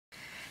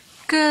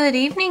Good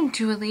evening,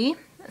 Julie.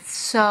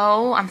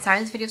 So, I'm sorry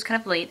this video is kind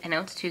of late. I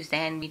know it's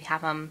Tuesday and we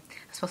have, I'm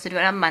supposed to do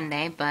it on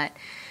Monday, but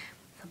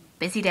it's a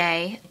busy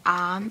day.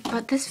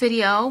 But this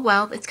video,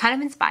 well, it's kind of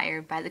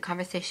inspired by the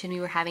conversation we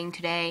were having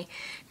today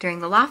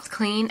during the loft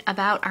clean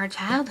about our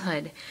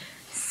childhood.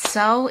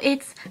 So,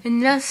 it's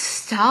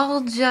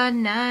nostalgia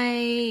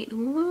night.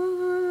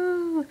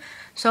 Woo!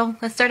 So,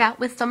 let's start out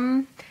with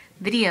some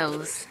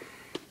videos.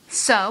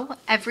 So,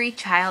 every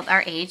child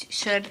our age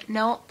should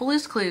know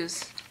Blue's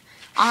Clues.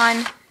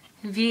 On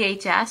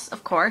VHS,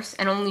 of course,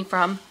 and only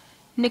from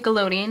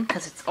Nickelodeon,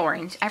 because it's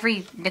orange.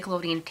 Every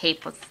Nickelodeon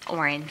tape was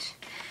orange.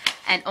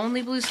 And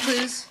only Blue's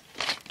Clues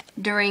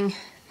during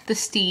the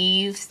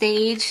Steve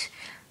stage.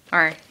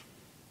 Or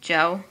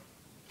Joe.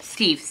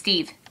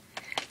 Steve.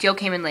 Joe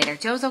came in later.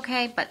 Joe's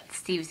okay, but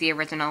Steve's the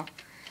original.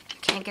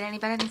 Can't get any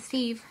better than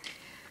Steve.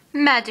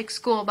 Magic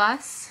School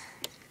Bus.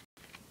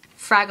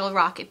 Fraggle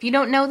Rock. If you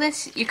don't know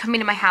this, you're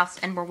coming to my house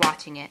and we're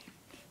watching it.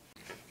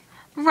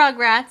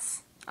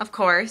 Rugrats, of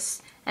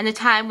course, and the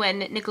time when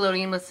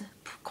Nickelodeon was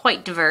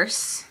quite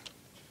diverse.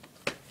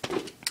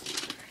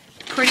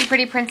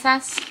 Pretty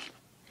Princess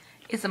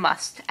is a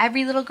must.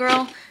 Every little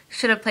girl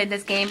should have played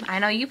this game. I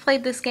know you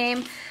played this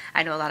game.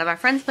 I know a lot of our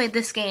friends played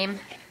this game.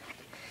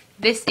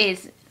 This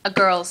is a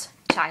girl's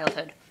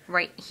childhood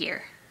right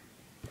here.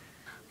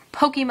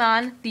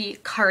 Pokemon, the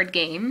card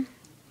game.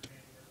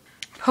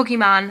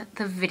 Pokemon,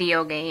 the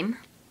video game.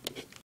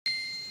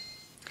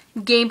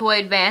 Game Boy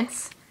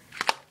Advance.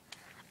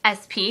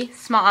 SP,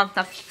 small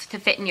enough to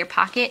fit in your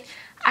pocket.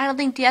 I don't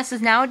think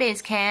DS's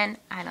nowadays can.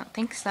 I don't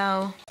think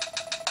so.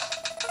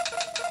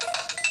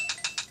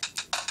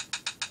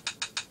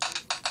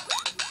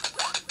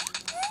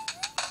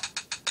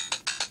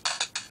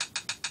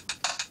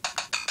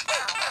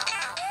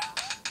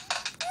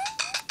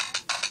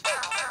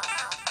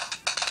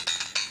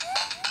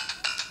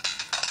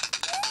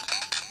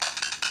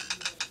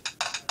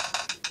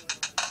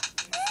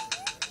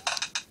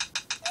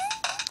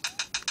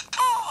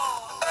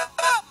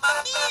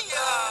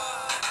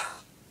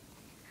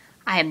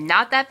 I am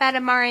not that bad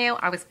at Mario.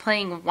 I was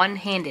playing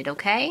one-handed,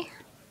 okay?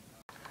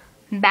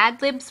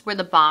 Mad Libs were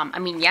the bomb. I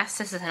mean, yes,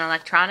 this is an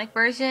electronic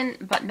version,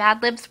 but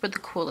Mad Libs were the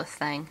coolest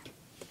thing.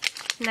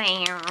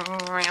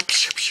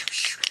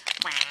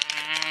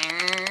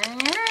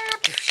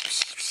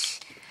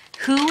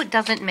 Who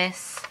doesn't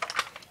miss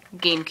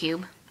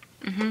GameCube?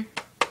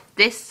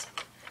 This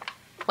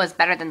was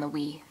better than the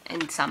Wii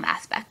in some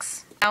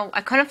aspects. Now,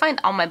 I couldn't find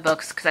all my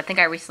books because I think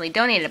I recently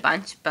donated a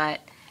bunch, but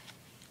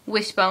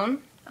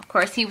Wishbone. Of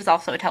course, he was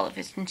also a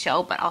television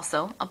show, but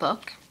also a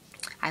book.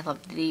 I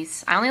loved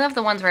these. I only loved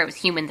the ones where it was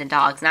humans and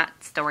dogs, not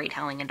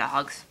storytelling and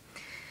dogs.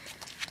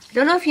 I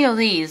don't know if you know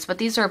these, but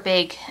these are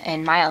big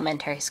in my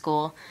elementary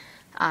school.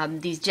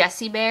 These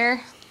Jessie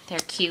Bear, they're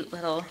cute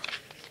little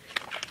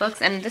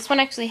books. And this one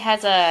actually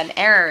has an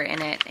error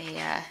in it.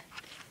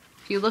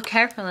 If you look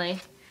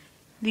carefully,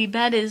 the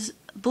bed is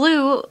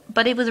blue,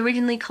 but it was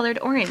originally colored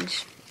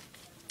orange.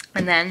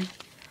 And then,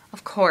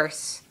 of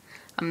course,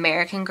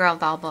 American Girl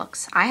doll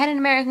books. I had an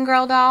American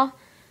Girl doll,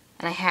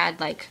 and I had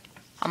like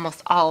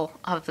almost all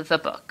of the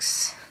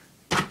books.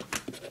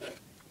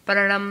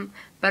 Ba-da-dum,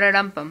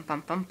 ba-da-dum, bum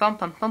bum bum bum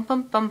bum bum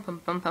bum bum bum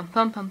bum bum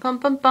bum bum bum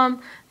bum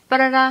bum,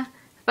 ba-da-da,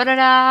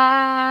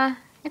 ba-da-da.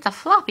 It's a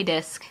floppy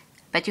disk.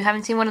 Bet you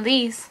haven't seen one of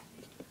these.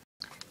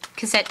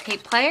 Cassette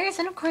tape players,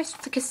 and of course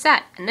it's a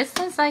cassette. And this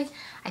is like,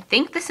 I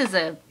think this is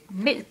a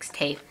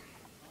mixtape.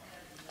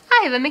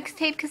 I have a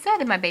mixtape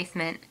cassette in my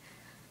basement.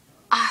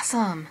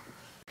 Awesome.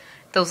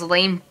 Those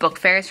lame book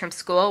fairs from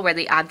school where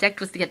the object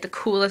was to get the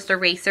coolest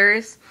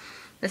erasers.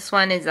 This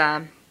one is,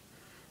 I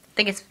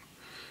think it's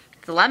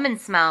the lemon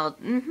smell.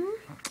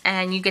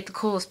 And you get the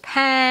coolest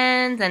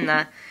pens and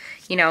the,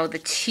 you know, the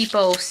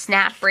cheapo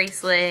snap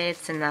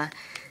bracelets and the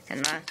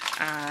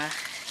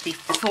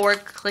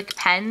 4-click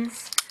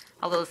pens.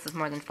 Although this is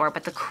more than 4,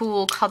 but the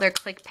cool color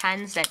click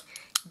pens that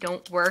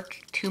don't work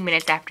 2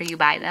 minutes after you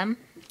buy them.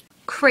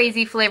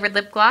 Crazy flavored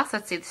lip gloss.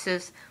 Let's see, this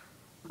is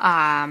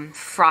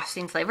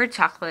frosting flavored,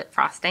 chocolate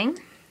frosting,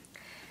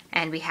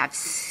 and we have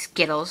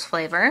Skittles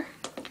flavor,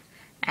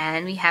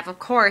 and we have, of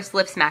course,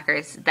 Lip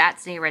Smackers.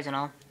 That's the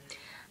original.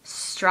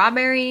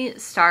 Strawberry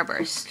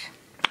Starburst.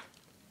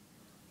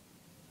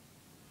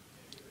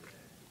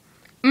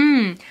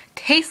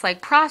 Tastes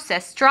like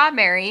processed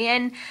strawberry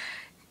and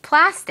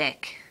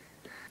plastic.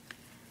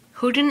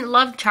 Who didn't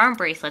love charm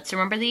bracelets?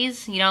 Remember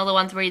these? You know, the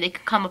ones where they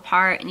could come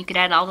apart and you could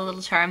add all the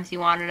little charms you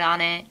wanted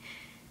on it.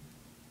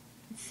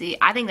 See,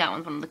 I think that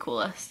one's one of the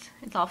coolest.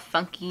 It's all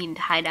funky and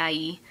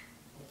tie-dye-y.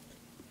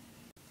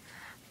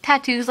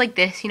 Tattoos like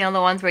this, you know,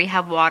 the ones where you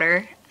have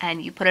water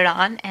and you put it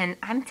on. And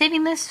I'm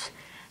saving this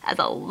as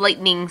a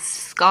lightning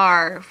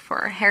scar for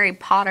a Harry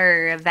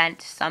Potter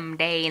event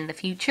someday in the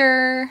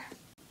future.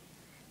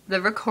 The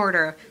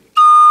recorder.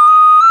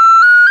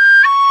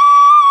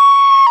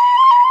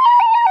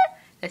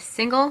 The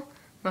single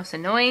most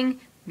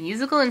annoying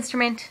musical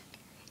instrument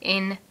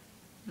in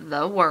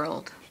the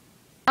world.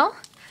 Well,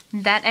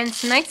 that ends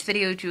tonight's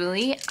video,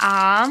 Julie.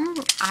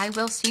 I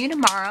will see you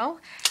tomorrow.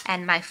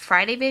 And my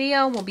Friday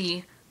video will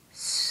be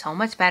so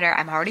much better.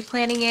 I'm already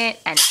planning it,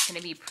 and it's going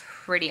to be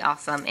pretty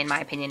awesome, in my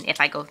opinion, if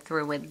I go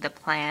through with the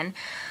plan.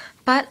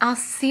 But I'll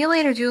see you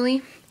later,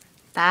 Julie.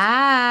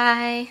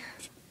 Bye.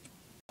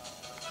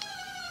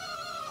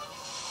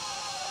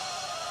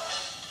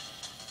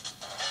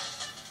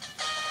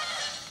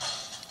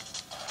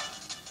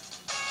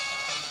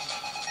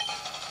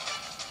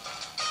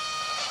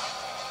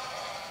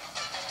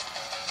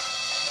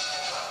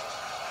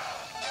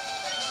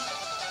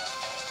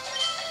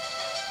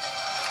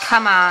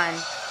 Come on.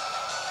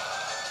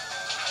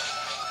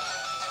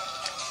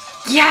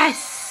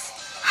 Yes!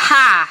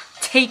 Ha!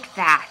 Take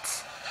that.